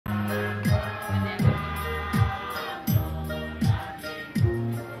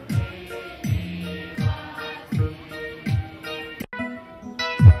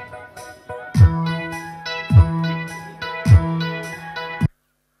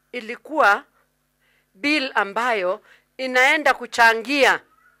ilikuwa bill ambayo inaenda kuchangia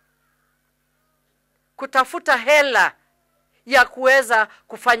kutafuta hela ya kuweza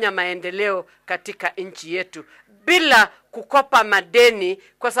kufanya maendeleo katika nchi yetu bila kukopa madeni,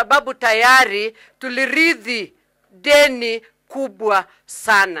 kwa sababu tayari tuliridhi deni kubwa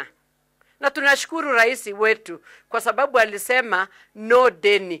sana. Na tunashukuru rais wetu kwa sababu alisema no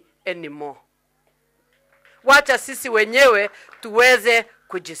deni anymore. Wacha sisi wenyewe tuweze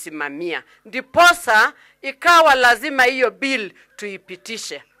kujisimamia. Ndiposa ikawa lazima hiyo bill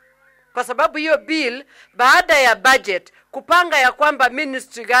tuipitishe. Kwa sababu hiyo bill baada ya budget kupanga ya kwamba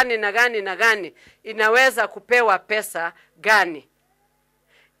ministry gani na gani na gani inaweza kupewa pesa gani,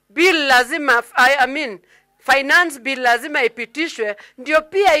 bill lazima finance bill lazima ipitishwe, ndio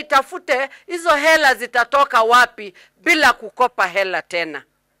pia itafute hizo hela zitatoka wapi bila kukopa hela tena.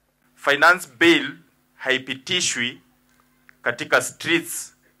 Finance bill haipitishwi katika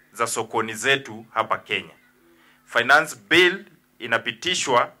streets za sokoni zetu hapa Kenya. Finance bill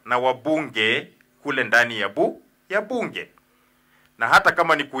inapitishwa na wabunge kule ndani ya bunge. Na hata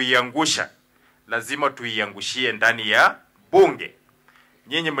kama ni kuiangusha, lazima tuiangushie ndani ya bunge.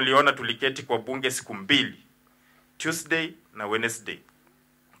 Nyinyi mliona tuliketi kwa bunge siku 2, Tuesday na Wednesday.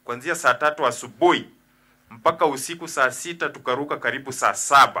 Kuanzia saa 3 asubuhi mpaka usiku saa 6, tukaruka karibu saa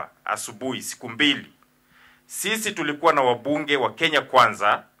 7 asubuhi siku 2. Sisi tulikuwa na wabunge wa Kenya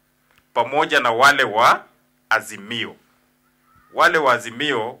Kwanza pamoja na wale wa Azimio. Wale wa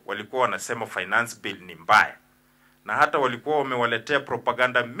Azimio walikuwa wanasema finance bill ni mbaya, na hata walikuwa wamewaletea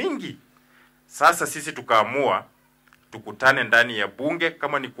propaganda mingi. Sasa sisi tukaamua tukutane ndani ya bunge,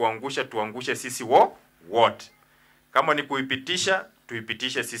 kama ni kuangusha tuangushe sisi wote, kama ni kuipitisha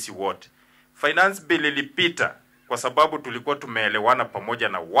tuipitishe sisi wote. Finance bill ilipita kwa sababu tulikuwa tumeelewana pamoja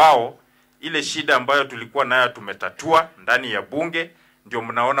na wao. Ile shida ambayo tulikuwa nayo tumetatua ndani ya bunge, ndio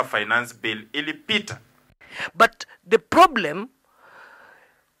mnaona finance bill ilipita. But the problem,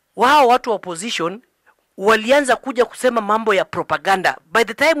 wao watu wa opposition walianza kuja kusema mambo ya propaganda. By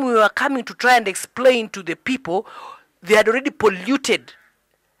the time we were coming to try and explain to the people, they had already polluted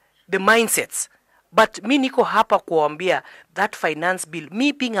the mindsets. But mi niko hapa kuambia that finance bill,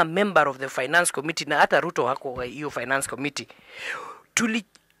 me being a member of the finance committee, na hata Ruto hako hiyo finance committee,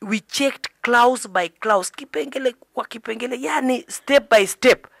 we checked clause by clause, kipengele kwa kipengele, yani step by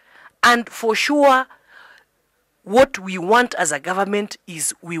step. And for sure, what we want as a government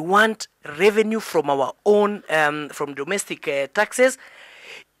is we want revenue from our own, from domestic taxes,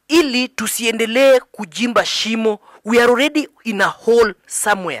 ili tusiendelee kujimba shimo. We are already in a hole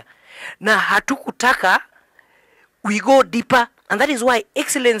somewhere. Na hatukutaka we go deeper, and that is why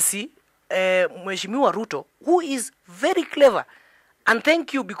Excellency Mheshimiwa Ruto, who is very clever, and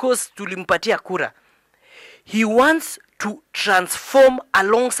thank you because tulimpatia kura, he wants to transform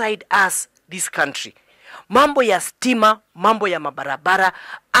alongside us this country. Mambo ya stima, mambo ya mabarabara,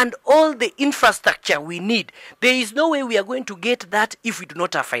 and all the infrastructure we need. There is no way we are going to get that if we do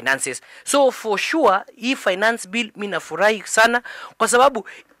not have finances. So for sure, hii finance bill mina furahi sana, kwa sababu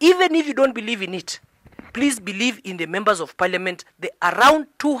even if you don't believe in it, please believe in the members of parliament, the around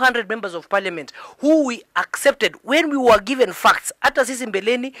 200 members of parliament who we accepted when we were given facts. Hata sisi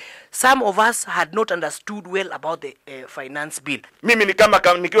mbeleni, some of us had not understood well about the finance bill. Mimi ni kama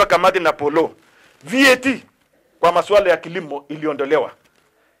nikiwa kamati na Polo, VAT kwa masuala ya kilimo iliondolewa,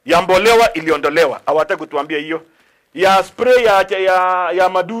 ya mbolewa iliondolewa, hawataka kutuambia hiyo. Ya spray ya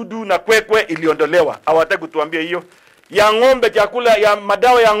madudu na kwekwe iliondolewa, hawataka kutuambia hiyo. Ya ng'ombe, chakula ya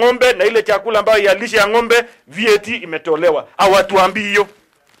madawa ya ng'ombe na ile chakula ambayo ya lishe ya ng'ombe, VAT imetolewa, hawatuambii hiyo.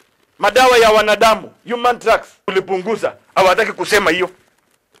 Madawa ya wanadamu, human drugs, tulipunguza, hawataka kusema hiyo.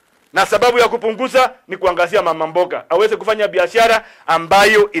 Na sababu ya kupunguza ni kuangazia mama mboga aweze kufanya biashara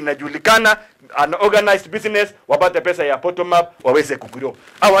ambayo inajulikana, an organized business, wapate pesa ya bottom up, waweze kugrow.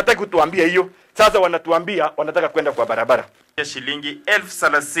 Hawataka kutuambia hiyo. Sasa wanatuambia wanataka kwenda kwa barabara. Shilingi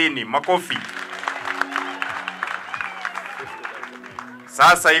 30,000, makofi.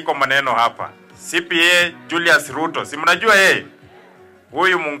 Sasa iko maneno hapa. CPA Julius Ruto, si mnajua yeye?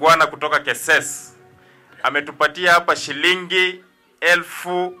 Huyu mungwana kutoka Keses ametupatia hapa shilingi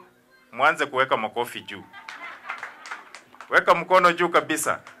 1000. Mwanze kuweka makofi juu. Weka mkono juu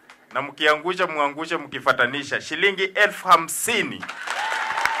kabisa. Na mkiangusha muangushe mkifatanisha. Shilingi 50,000.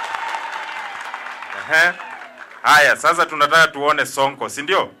 Haya, sasa tunataka tuone sonko, si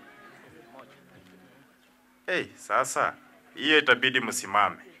ndio? Sasa hiyo itabidi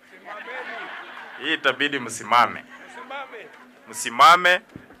msimame. Hii itabidi msimame.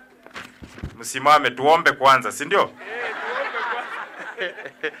 Msimame tuombe kwanza, si ndio?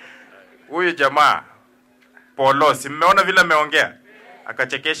 Huyu jamaa Polo, si mmeona vile ameongea?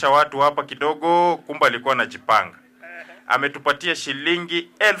 akachekesha watu hapa kidogo, kumbe alikuwa anajipanga. Ametupatia shilingi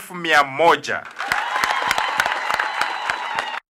 1,100